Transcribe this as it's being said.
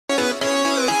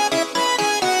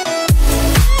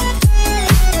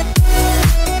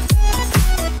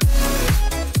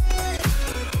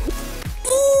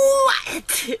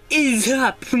What's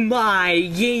up,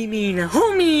 my gaming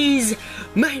homies?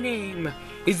 My name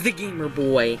is the Gamer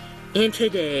Boy, and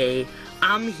today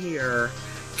I'm here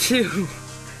to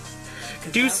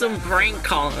do some prank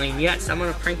calling. Yes, I'm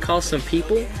gonna prank call some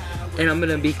people, and I'm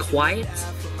gonna be quiet.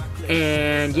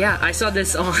 And yeah, I saw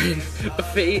this on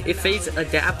FaZe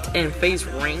Adapt, and FaZe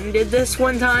Ring did this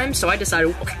one time, so I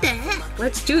decided, what the heck,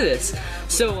 let's do this.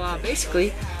 So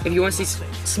basically, if you want to see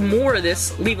some more of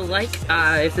this, leave a like.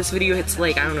 If this video hits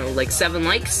like, I don't know, like 7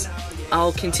 likes,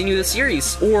 I'll continue the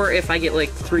series. Or if I get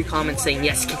like 3 comments saying,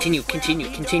 yes, continue,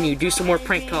 do some more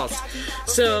prank calls.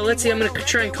 So let's see, I'm gonna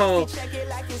try and call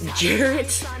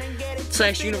Jarrett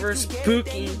 / Universe,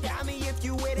 Pookie,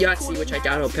 Yahtzee, which I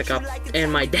doubt he'll pick up,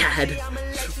 and my dad.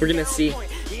 We're gonna see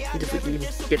if we can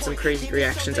get some crazy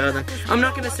reactions out of them. I'm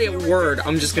not gonna say a word,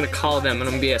 I'm just gonna call them, and I'm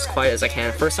gonna be as quiet as I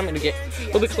can. First, I'm gonna get a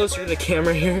little bit closer to the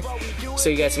camera here, so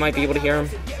you guys might be able to hear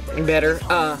them better.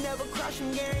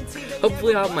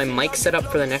 Hopefully I'll have my mic set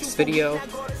up for the next video.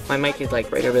 My mic is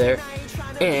like right over there,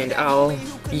 and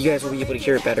you guys will be able to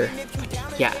hear it better.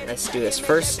 Yeah, let's do this.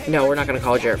 First, no, we're not gonna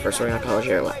call Jarrett first, we're gonna call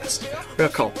Jarrett last. We're gonna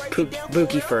call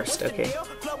Pookie first, okay?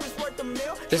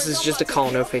 This is just a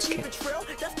call, no face cam.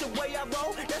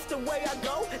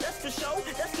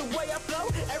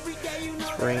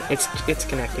 It's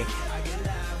connecting.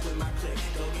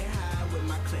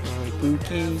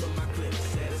 Pookie.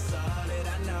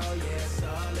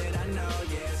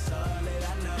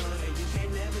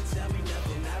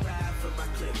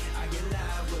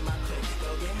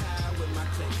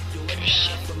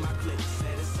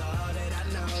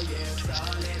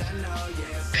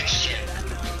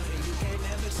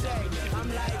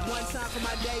 For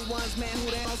my day ones, man,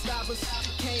 who they don't stop us.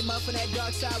 Came up from that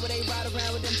dark side where they ride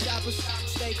around with them choppers.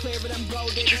 Stay clear of them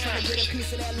gold diggers, trying to get a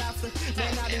piece of that lobster.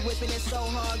 Man, I be whipping it so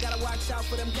hard, gotta watch out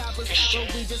for them coppers.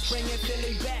 But we just bringing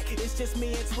Philly back. It's just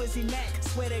me and Twizzy Mac.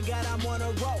 Swear to God, I'm on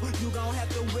a roll. You gon' have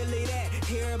to willy that.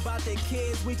 Hear about the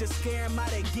kids, we just scare them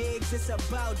out of gigs. It's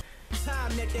about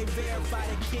time that they verify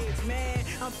the kids, man.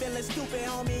 I'm feeling stupid,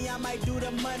 homie. I might do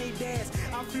the money dance.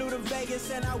 I flew to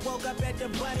Vegas and I woke up at the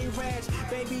Bunny Ranch.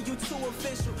 Baby, you too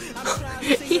official. I'm trying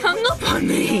to see. He hung up on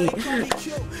me.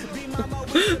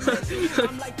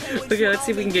 Okay, let's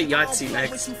see if we can get Yahtzee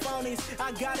next.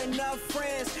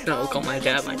 No, we'll call my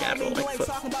dad. My dad will like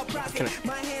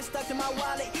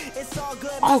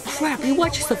oh crap! He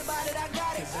watches the.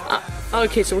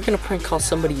 Okay, so we're gonna prank call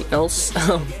somebody else.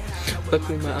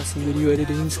 Luckily, my awesome video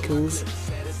editing skills.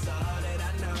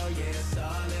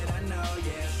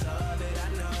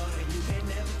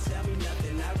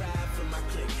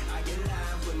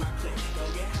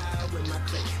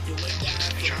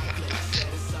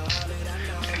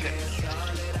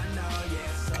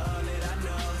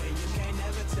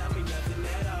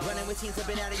 Teens have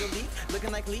been out of your league,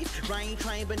 looking like leaf. Ryan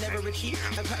trying but never achieve.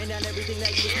 I'm cutting down everything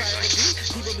that you aspire to be.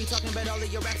 People be talking about all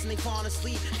of your raps and they falling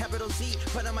asleep. Capital Z,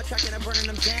 put on my track and I'm burning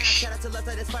them down. Shout out to love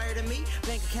that aspire to me.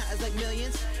 Bank account is like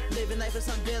millions. Living life with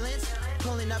some villains.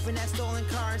 Pulling up in that stolen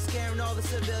car and scaring all the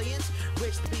civilians.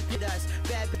 Rich to be pit us,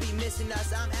 bad to be missing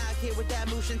us. I'm out here with that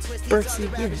motion twist.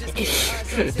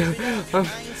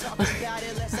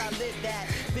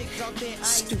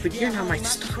 Stupid, you're not my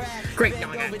star. Great, no,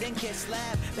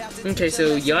 okay,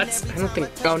 so Yachts, I don't think,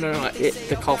 oh no,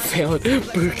 the call failed.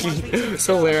 Pookie,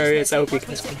 so hilarious. I hope you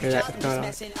guys can hear that. If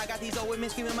not,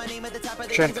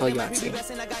 try to call Yahtzee.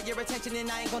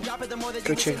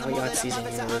 Go check out Yahtzee's and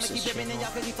Universe's channel.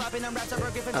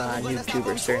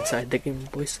 YouTubers, they're inside the Game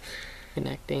Boys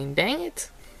connecting. Dang it!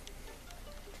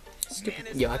 Stupid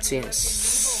Yahtzee and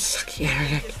sucky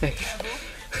internet.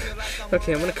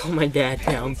 Okay, I'm gonna call my dad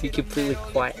now and be completely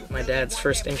quiet. My dad's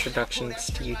first introductions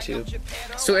to YouTube.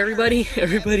 So everybody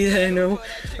that I know,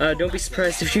 don't be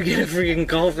surprised if you get a freaking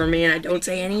call from me and I don't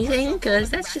say anything, because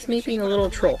that's just me being a little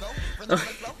troll. I'm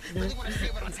gonna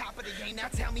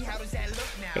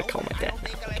call my dad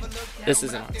now. Okay. This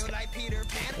isn't on Skype.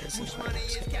 Okay, this is my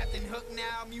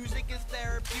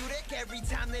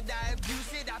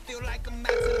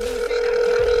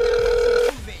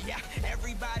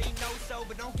Everybody knows so,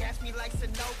 but don't gas me like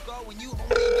Sunoco. When you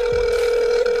only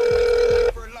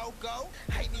got for loco.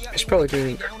 I should probably do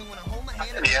it.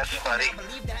 Yes, buddy.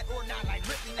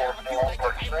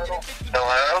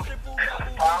 Hello?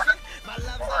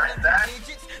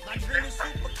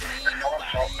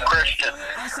 Christian.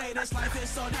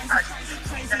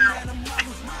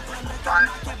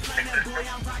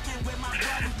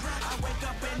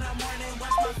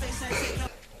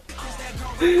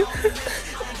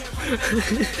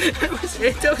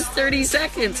 It was 30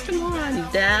 seconds. Come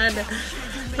on, Dad.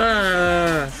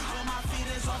 I'm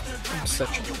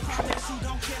such a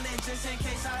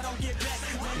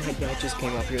My dad just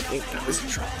came up here thinking I was in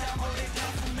trouble.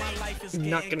 I'm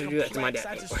not gonna do that to my dad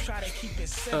anymore.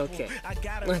 Okay.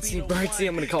 Let's see, Birdsey.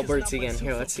 I'm gonna call Birdsey again.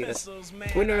 Here, let's see this.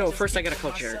 Wait, no. First I gotta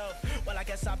call Jarrett. I'm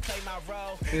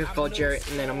gonna call Jarrett,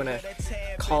 and then I'm gonna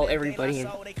call everybody,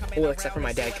 well, except for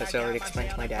my dad, because I already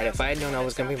explained to my dad. If I had known I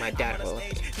was gonna be my dad, well,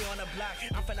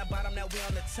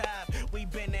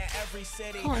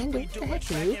 calling, what the heck,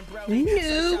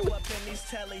 noob?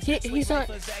 He's not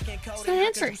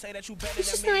answering.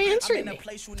 He's just not answering me.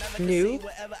 Noob?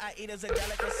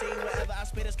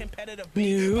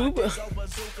 Noob?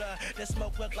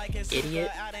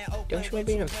 Idiot. Don't you want to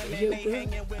be in a video,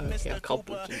 bro? Okay, I'll call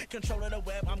Bookie.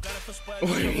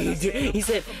 What are you doing? He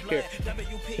said, here.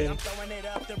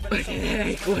 What the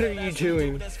heck? What are you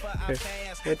doing? Here.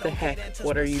 What the heck?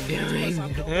 What are you doing? Hang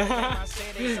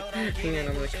on,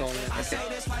 I'm gonna call him. Okay.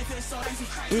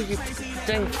 Boogie,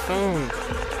 dang phone.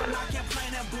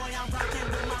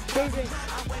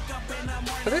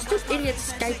 Are those just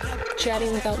idiots Skype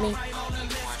chatting without me?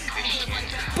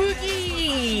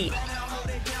 Boogie!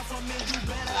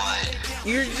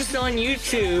 You're just on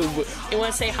YouTube. You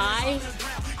wanna say hi?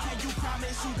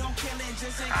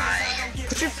 Hi.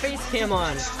 Put your face cam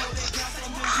on.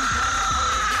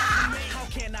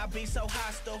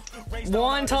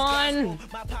 Wonton!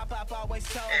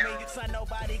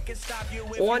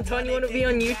 Wonton, you want to be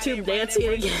on YouTube dancing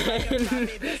again?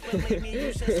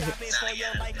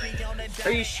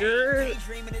 Are you sure?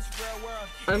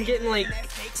 I'm getting like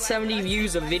 70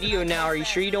 views a video now. Are you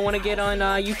sure you don't want to get on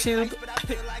YouTube?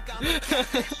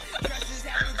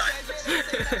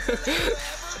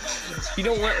 You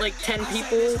don't want like 10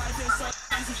 people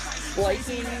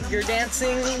liking your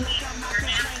dancing?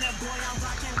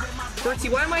 Bertie,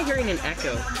 why am I hearing an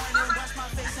echo?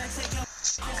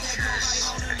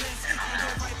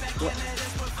 What?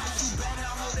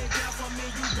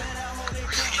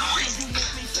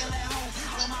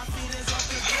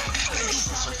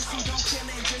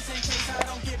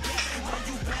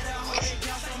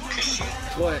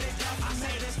 What?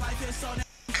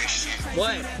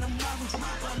 What?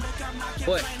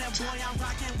 What?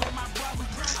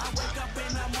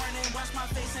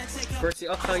 Bertie,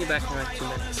 I'll call you back in like 2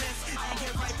 minutes.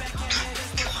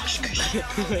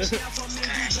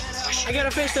 I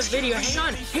gotta finish the video. Hang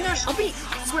on. I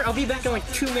swear, I'll be back in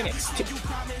like 2 minutes.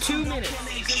 2 minutes.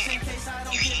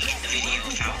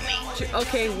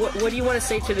 Okay, what do you want to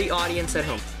say to the audience at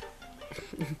home?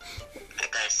 I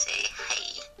gotta say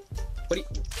hey.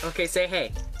 Okay, say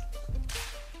hey.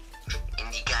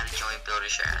 And you gotta join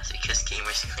Builders Your Ass because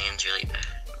Gamers Clan's really bad.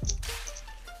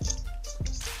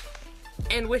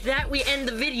 And with that, we end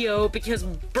the video because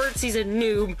Birdsy's a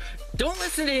noob. Don't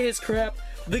listen to his crap.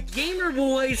 The Gamer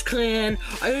Boys clan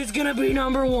is gonna be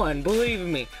 #1. Believe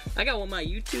me. I got one of my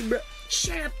YouTube bro.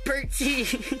 Shut up, Birdsy.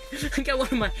 I got one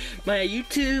of my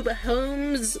YouTube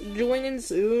homes joining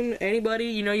soon. Anybody,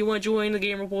 you want to join the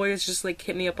Gamer Boys, just like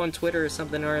hit me up on Twitter or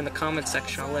something, or in the comments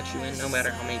section. I'll let you in no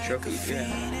matter how many trophies you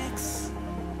have.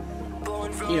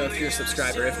 If you're a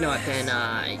subscriber. If not, then,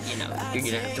 you're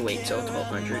gonna have to wait till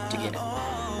 1200 to get it.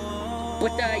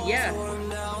 But, yeah.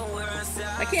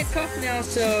 I can't talk now,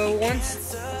 so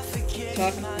once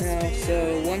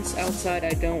outside,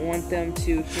 I don't want them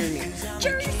to hear me.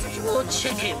 Jerry's such a little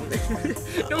chicken.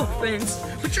 No offense,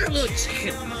 but you're a little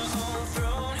chicken.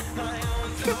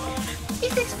 He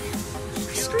thinks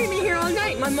I'm screaming here all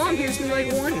night. My mom hears me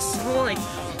like once. I'm like,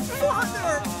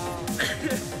 Father!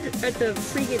 At the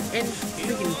freaking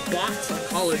box on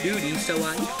Call of Duty. So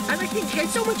I'd like to thank you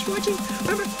guys so much for watching.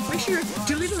 Remember, make sure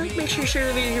to leave a like, make sure to share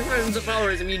the video with your friends and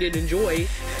followers if you did enjoy,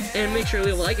 and make sure to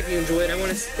leave a like if you enjoyed. I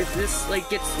want to, if this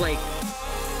gets like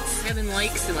 7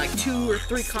 likes and like 2 or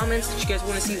 3 comments that you guys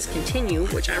want to see this continue,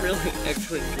 which I really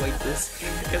actually enjoyed this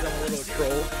because I'm a little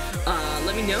troll.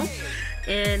 Let me know,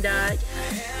 and and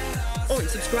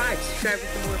subscribe for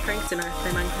more pranks, and I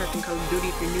play Minecraft and Call of Duty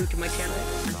if you're new to my channel.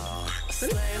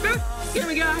 Get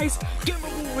me, guys! Get my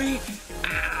boy!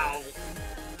 Ow!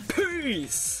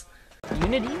 Peace!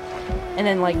 Unity? And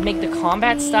then, make the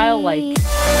combat style, Black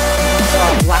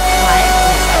Flag.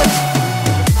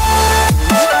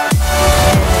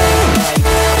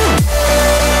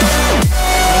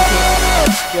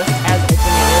 Just as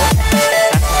open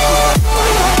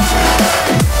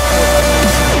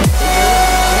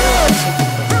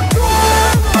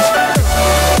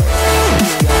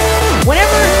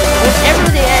whenever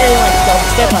they add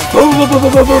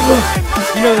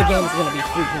the game's gonna be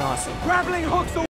freaking